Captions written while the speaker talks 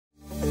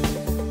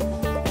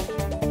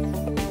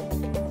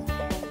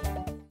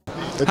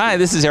Hi,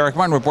 this is Eric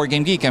Martin with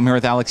BoardGameGeek. I'm here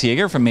with Alex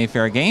Yeager from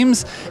Mayfair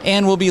Games,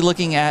 and we'll be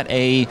looking at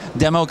a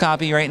demo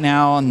copy right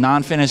now,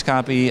 non-finished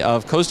copy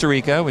of Costa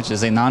Rica, which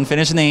is a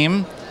non-finished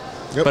name,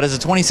 but it's a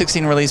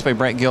 2016 release by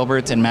Brett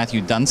Gilbert and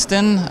Matthew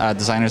Dunstan,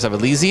 designers of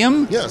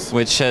Elysium,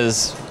 which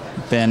has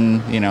been,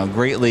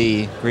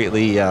 greatly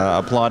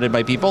applauded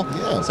by people.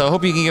 So I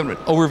hope you can give an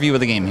overview of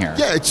the game here.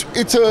 Yeah,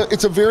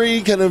 it's a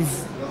very kind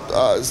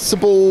of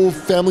simple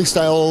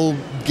family-style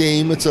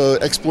game. It's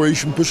an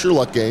exploration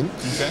push-your-luck game.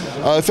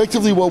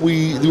 Effectively, what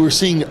we were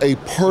seeing a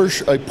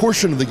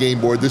portion of the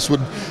game board. This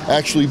would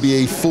actually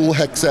be a full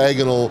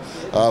hexagonal,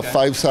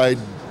 five-side,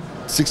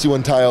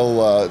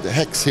 61-tile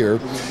hex here,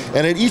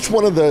 and at each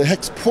one of the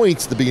hex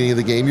points at the beginning of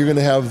the game, you're going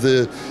to have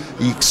the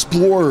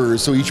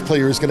explorers. So each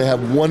player is going to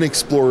have one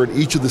explorer in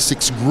each of the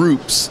 6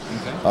 groups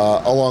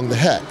along the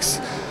hex.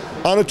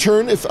 On a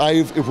turn, if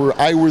I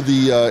were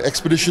the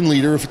expedition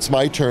leader, if it's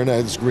my turn,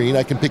 it's green,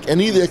 I can pick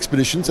any of the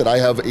expeditions that I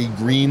have a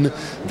green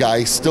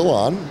guy still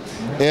on,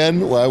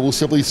 and I will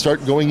simply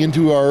start going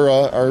into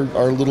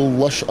our little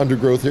lush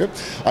undergrowth here.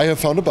 I have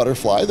found a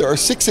butterfly. There are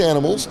 6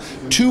 animals,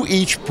 2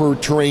 each per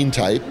terrain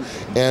type,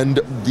 and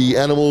the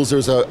animals,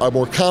 there's a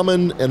more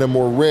common and a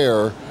more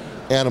rare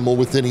animal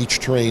within each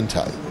terrain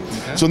type.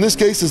 So in this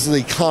case, this is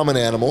a common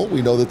animal.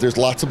 We know that there's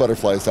lots of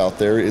butterflies out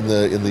there in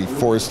the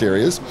forest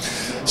areas.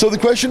 So the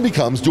question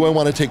becomes, do I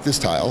want to take this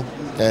tile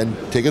and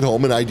take it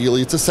home? And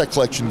ideally, it's a set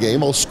collection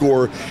game. I'll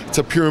score, it's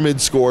a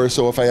pyramid score,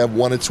 so if I have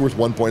 1, it's worth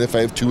 1 point. If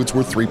I have 2, it's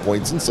worth 3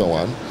 points, and so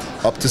on,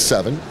 up to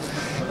 7.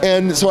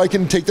 And so I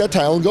can take that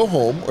tile and go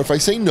home, or if I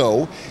say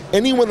no,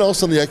 anyone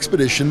else on the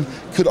expedition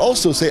could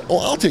also say, oh,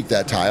 I'll take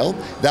that tile.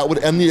 That would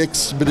end the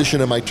expedition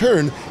on my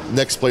turn,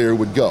 next player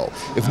would go.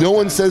 If no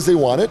one says they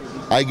want it,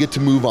 I get to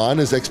move on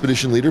as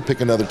expedition leader, pick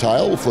another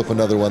tile, we'll flip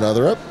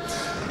another up.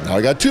 Now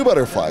I got 2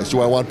 butterflies.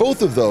 Do I want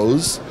both of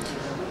those?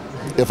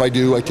 If I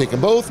do, I take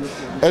them both.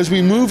 As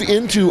we move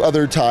into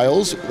other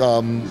tiles,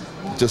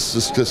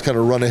 just kind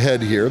of run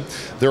ahead here,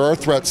 there are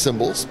threat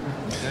symbols.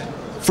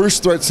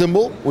 First threat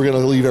symbol, we're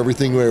going to leave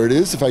everything where it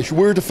is. If I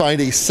were to find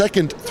a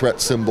second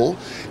threat symbol,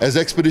 as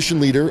expedition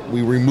leader,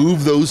 we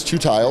remove those 2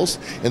 tiles,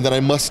 and then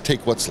I must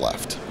take what's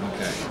left.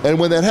 And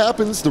when that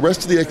happens, the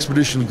rest of the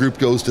expedition group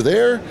goes to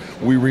there,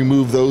 we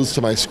remove those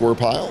to my score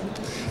pile,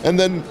 and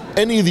then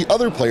any of the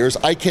other players,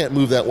 I can't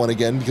move that one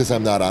again because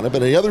I'm not on it,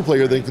 but any other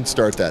player, they can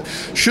start that.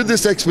 Should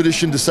this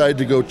expedition decide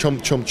to go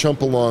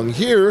chump along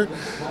here,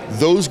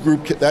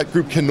 that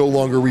group can no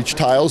longer reach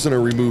tiles and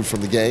are removed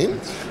from the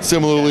game.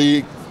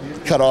 Similarly,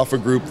 cut off a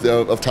group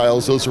of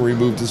tiles, those are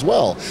removed as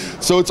well.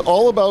 So it's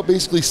all about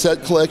basically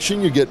set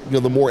collection. You get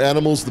the more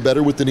animals, the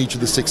better within each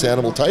of the 6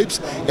 animal types,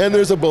 and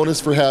there's a bonus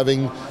for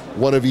having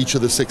 1 of each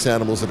of the 6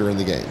 animals that are in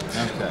the game.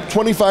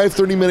 25,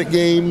 30-minute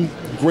game,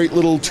 great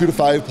little 2 to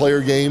 5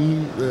 player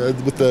game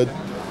with the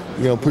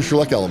push your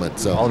luck element.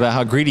 So all about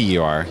how greedy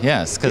you are,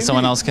 yes, because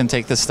someone else can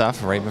take the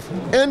stuff right before.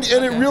 And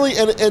it really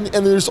and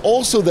there's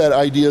also that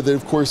idea that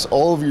of course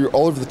all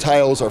of the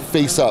tiles are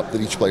face up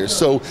that each player.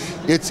 So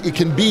it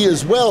can be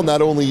as well.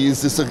 Not only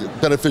is this a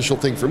beneficial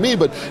thing for me,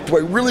 but do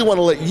I really want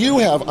to let you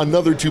have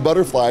another 2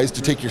 butterflies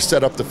to take your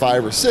set up to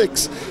 5 or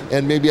 6?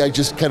 And maybe I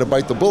just kind of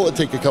bite the bullet,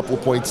 take a couple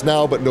of points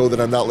now, but know that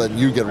I'm not letting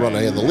you get run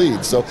ahead in the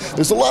lead. So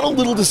there's a lot of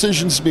little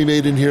decisions to be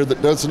made in here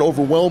that doesn't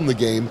overwhelm the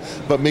game,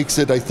 but makes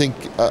it, I think,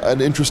 a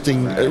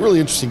really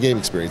interesting game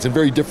experience, and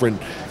very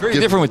different. Very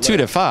different with 2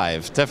 to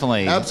 5,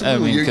 definitely.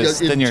 Absolutely.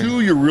 In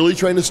 2, you're really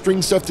trying to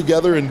string stuff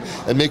together and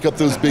make up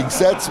those big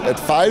sets. At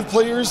 5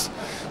 players,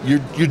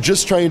 you're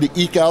just trying to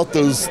eke out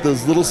those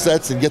little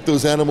sets and get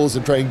those animals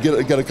and try and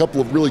get a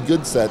couple of really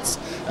good sets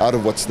out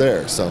of what's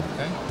there. So,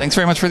 thanks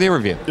very much for the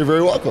overview. You're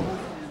very welcome.